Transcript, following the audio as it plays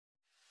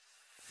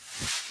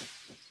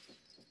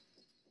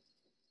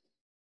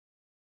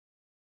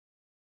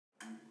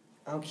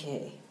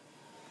Okay,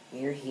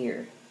 we're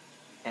here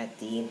at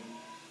the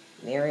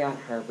Marriott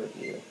Harbor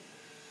View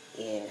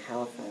in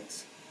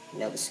Halifax,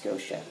 Nova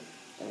Scotia,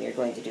 and we are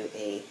going to do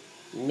a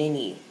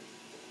mini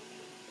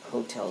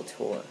hotel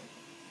tour.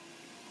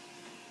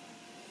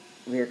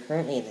 We are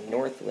currently in the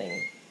north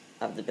wing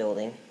of the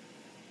building,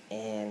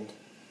 and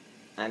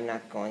I'm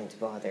not going to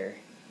bother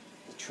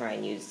to try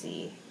and use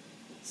the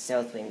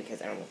south wing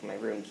because I don't know if my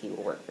room key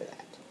will work for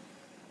that.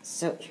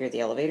 So, here are the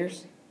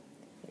elevators.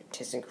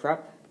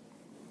 ThyssenKrupp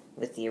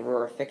with the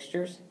Aurora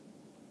fixtures.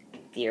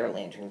 The air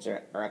lanterns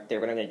are up there,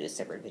 but I'm going to do a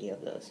separate video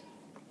of those.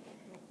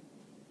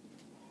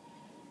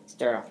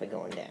 Start off by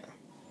going down.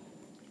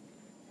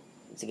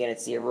 Once again,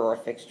 it's the Aurora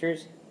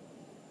fixtures.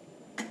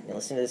 Now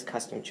listen to this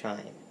custom chime.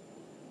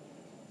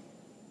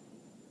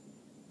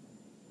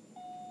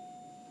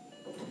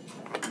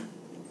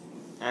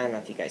 I don't know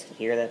if you guys can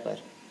hear that,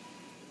 but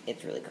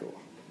it's really cool.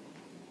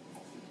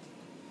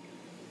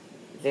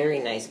 Very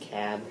nice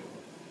cab.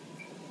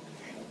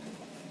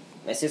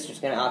 My sister's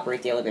going to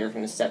operate the elevator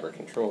from a separate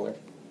controller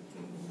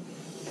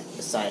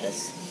beside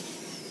us.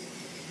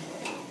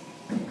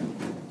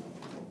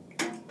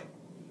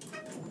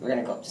 We're going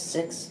to go up to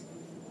 6.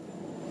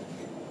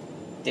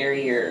 There are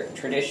your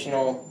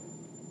traditional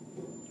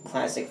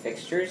classic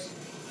fixtures.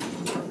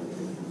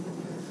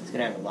 Let's go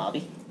down to the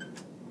lobby.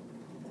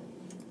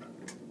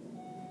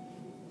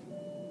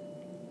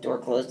 Door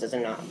closed does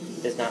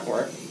not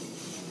work.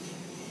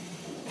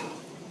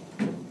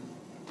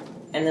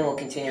 And then we'll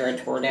continue our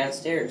tour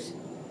downstairs.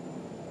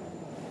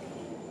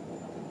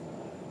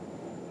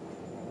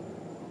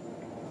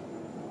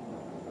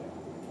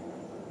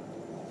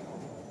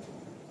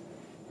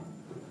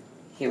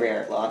 Here we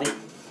are at lobby.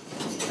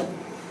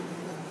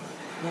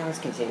 Now let's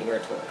continue our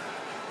tour.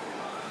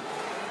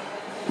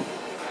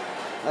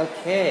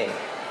 Okay.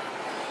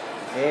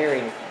 Very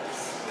nice.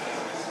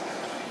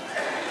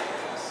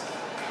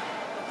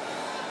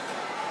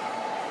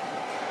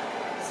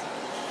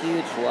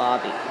 Huge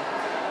lobby.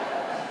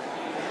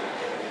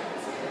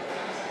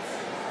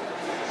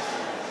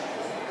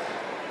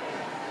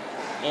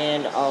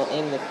 And I'll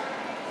aim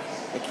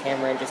the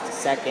camera in just a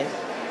second.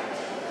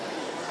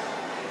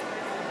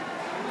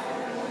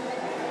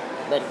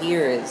 But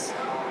here is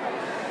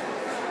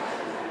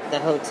the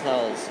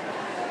hotel's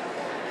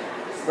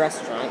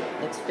restaurant.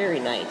 It's very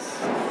nice.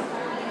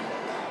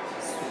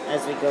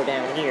 As we go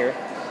down here,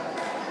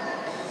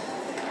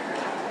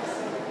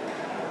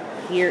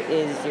 here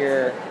is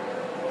your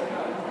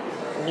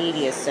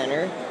media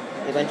center,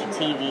 a bunch of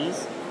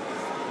TVs.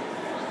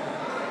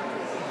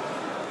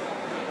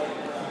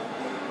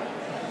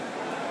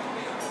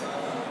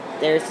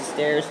 There's the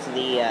stairs to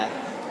the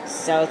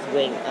south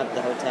wing of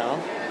the hotel.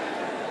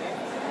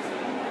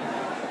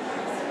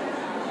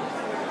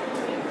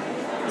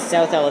 The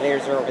south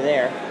elevators are over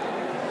there.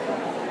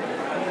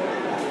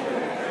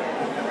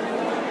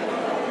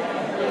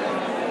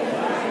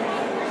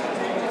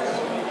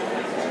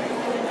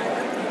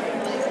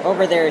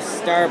 Over there is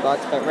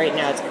Starbucks, but right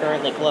now it's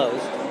currently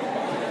closed.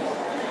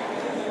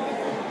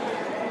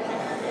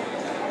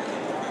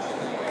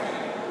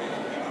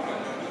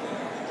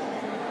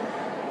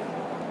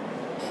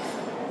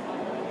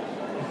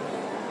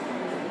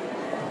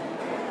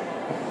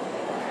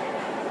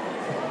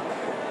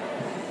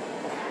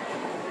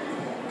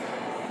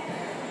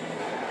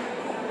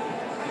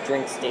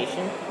 Drink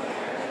station.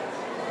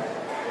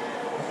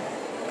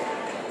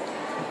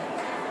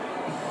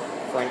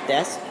 Front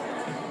desk.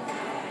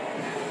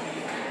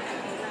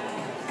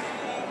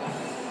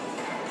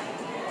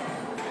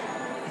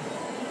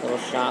 Little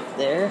shop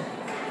there.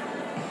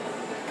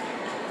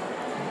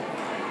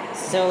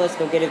 So let's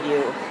go get a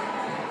view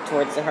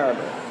towards the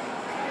harbor.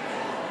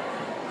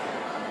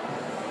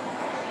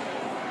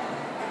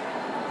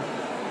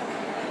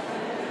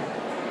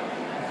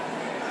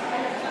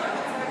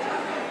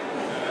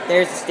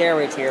 There's the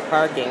stairway to your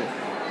parking.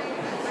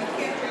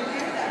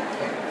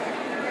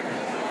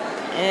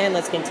 And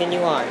let's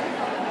continue on.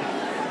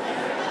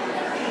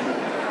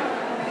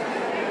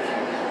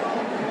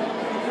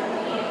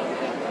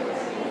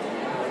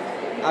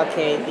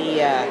 Okay,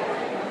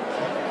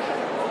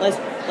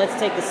 let's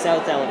take the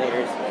south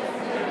elevators.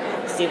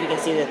 See if we can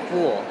see the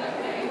pool.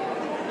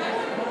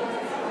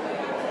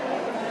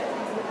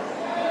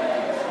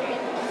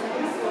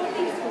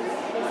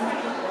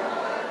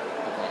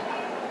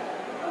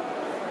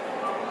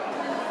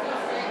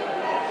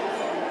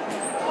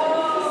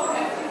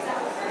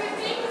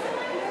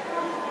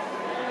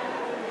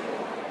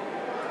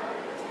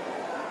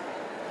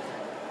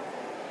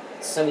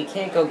 So we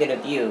can't go get a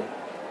view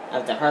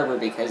of the harbor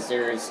because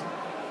there's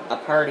a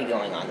party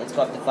going on. Let's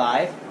go up to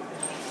 5.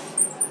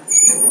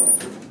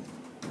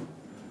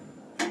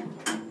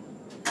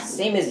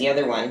 Same as the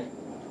other one.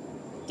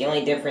 The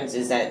only difference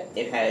is that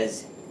it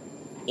has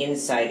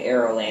inside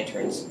arrow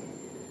lanterns.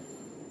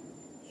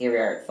 Here we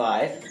are at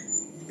 5.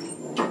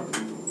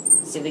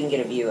 Let's see if we can get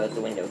a view out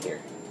the window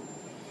here.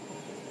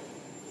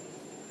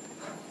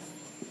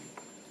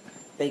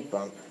 Big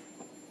bump.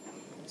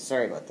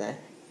 Sorry about that.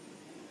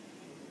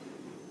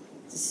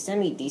 It's a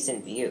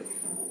semi-decent view.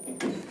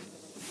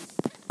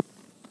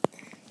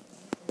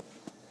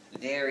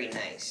 Very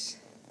nice.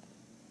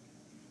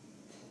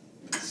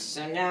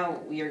 So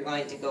now we are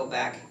going to go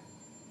back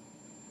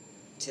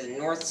to the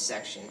north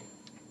section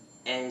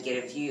and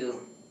get a view,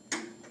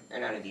 or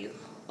not a view,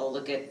 a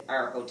look at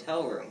our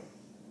hotel room.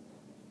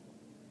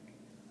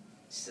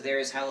 So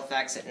there's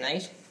Halifax at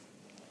night.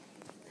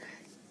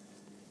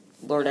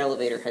 Lord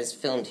Elevator has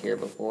filmed here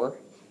before.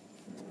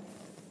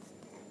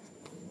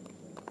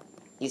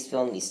 He's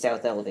filmed these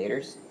south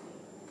elevators.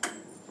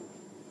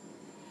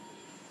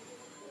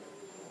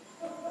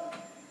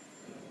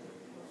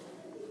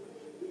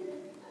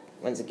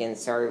 Once again,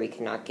 sorry we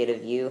cannot get a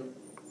view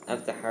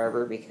of the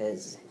harbor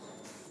because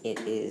it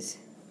is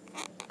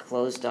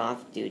closed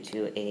off due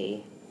to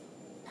a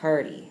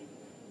party.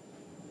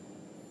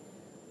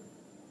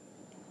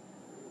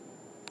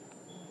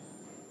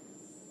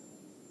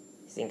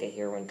 I think I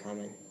hear one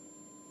coming.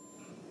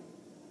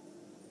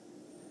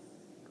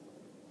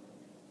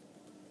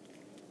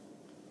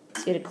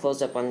 Let's get a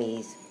close-up on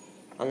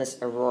this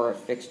Aurora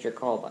fixture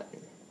call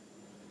button.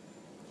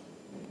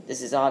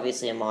 This is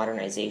obviously a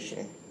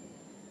modernization.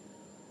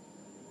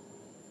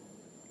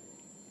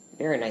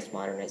 Very nice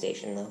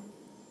modernization, though.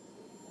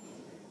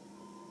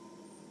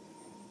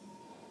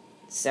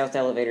 South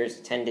elevators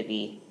tend to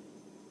be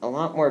a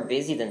lot more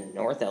busy than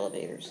north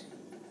elevators.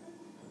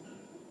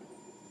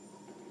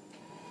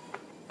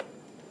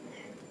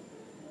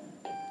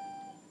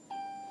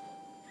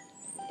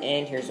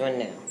 And here's one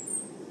now.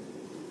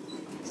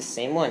 It's the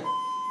same one.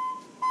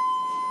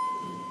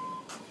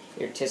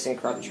 Your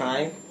ThyssenKrupp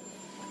chime.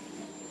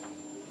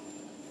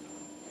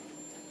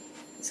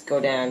 Let's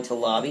go down to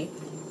lobby.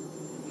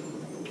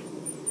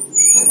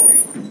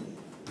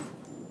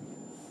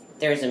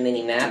 There's a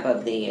mini map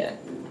of the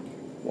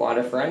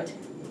waterfront.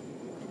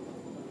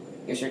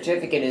 Your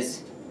certificate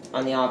is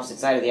on the opposite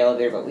side of the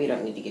elevator, but we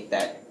don't need to get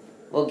that.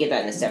 We'll get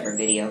that in a separate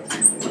video.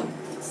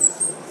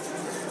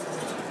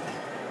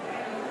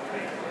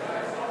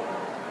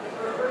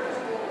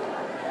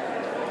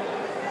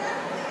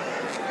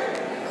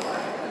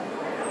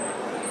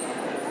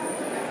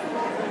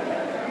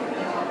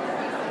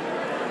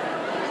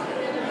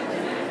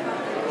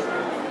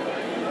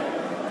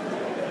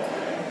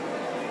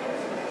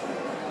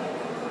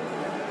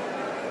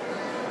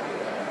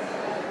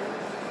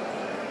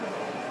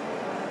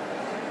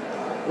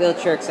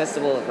 Wheelchair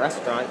accessible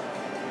restaurant.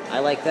 I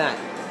like that.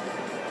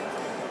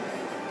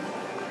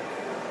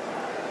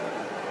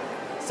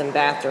 Some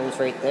bathrooms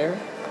right there.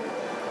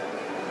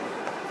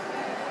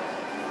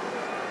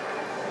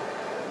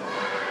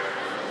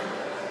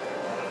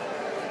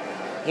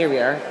 Here we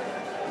are.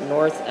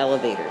 North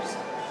elevators.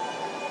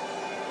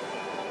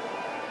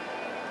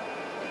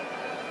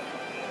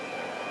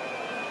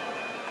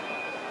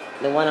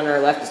 The one on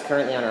our left is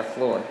currently on our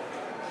floor.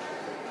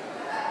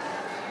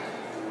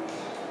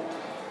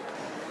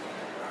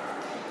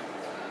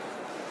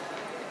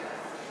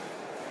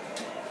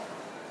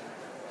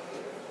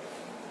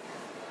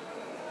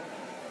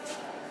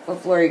 What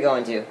floor are you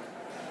going to?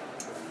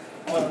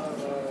 4.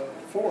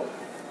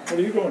 What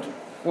are you going to?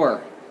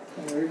 4.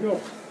 Oh, there you go.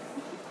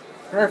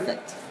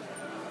 Perfect.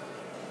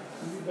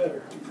 You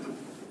better.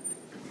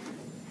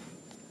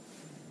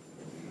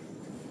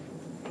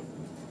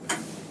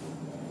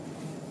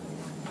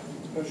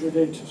 How's your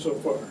date so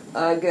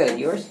far? Good.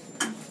 Yours?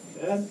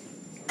 Bad?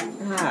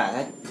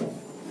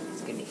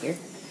 That's good to hear.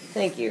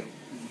 Thank you.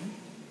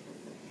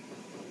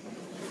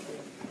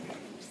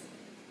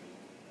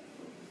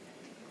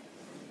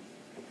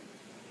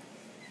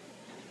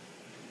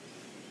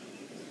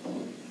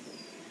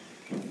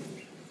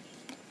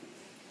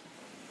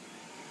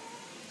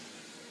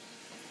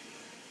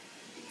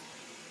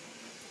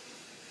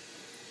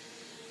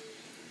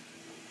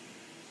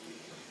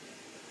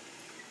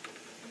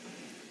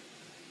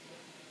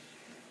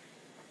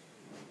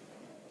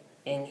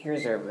 And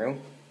here's our room.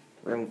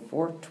 Room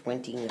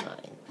 429.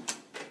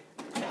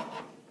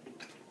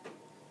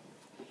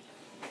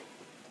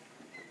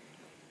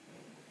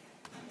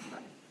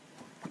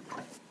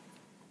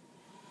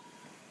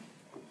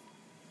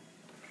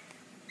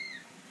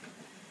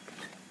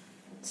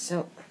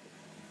 So,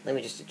 let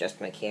me just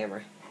adjust my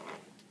camera.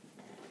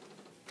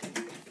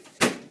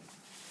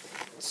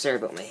 Sorry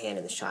about my hand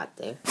in the shot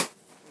there.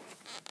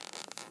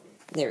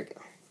 There we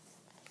go.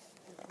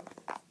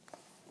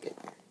 Good.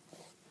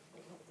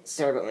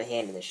 Sorry about my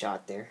hand in the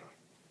shot there.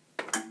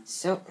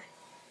 So,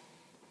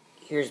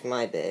 here's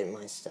my bed and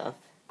my stuff.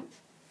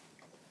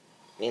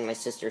 Me and my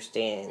sister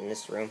stay in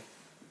this room.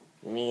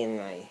 Me and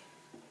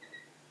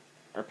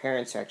our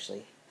parents are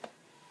actually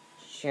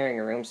sharing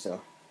a room,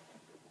 so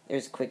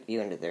there's a quick view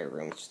into their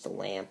room. It's just a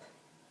lamp.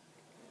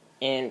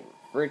 And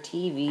for a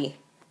TV,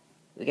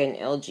 we got an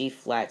LG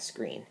flat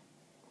screen.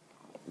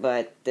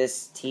 But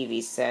this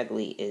TV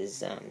sadly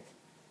is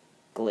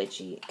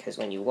glitchy, because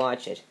when you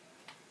watch it,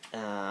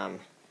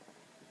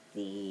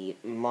 the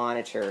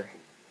monitor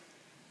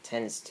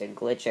tends to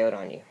glitch out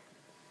on you.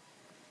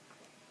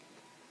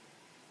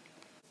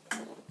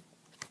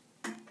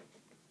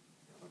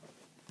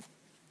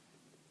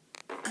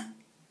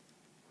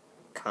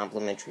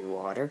 complimentary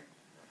water.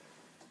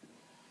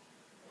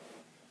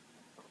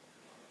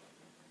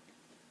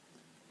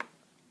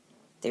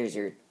 There's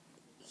your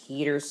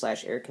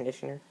heater/air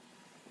conditioner.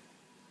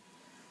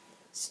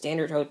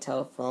 Standard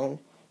hotel phone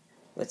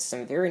with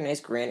some very nice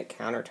granite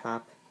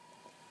countertop.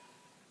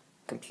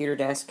 Computer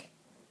desk,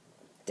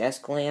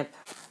 desk lamp,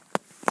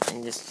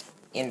 and just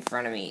in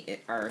front of me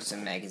are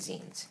some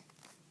magazines.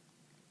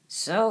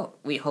 So,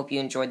 we hope you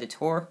enjoyed the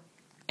tour,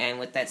 and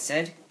with that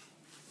said,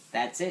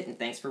 that's it, and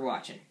thanks for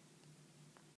watching.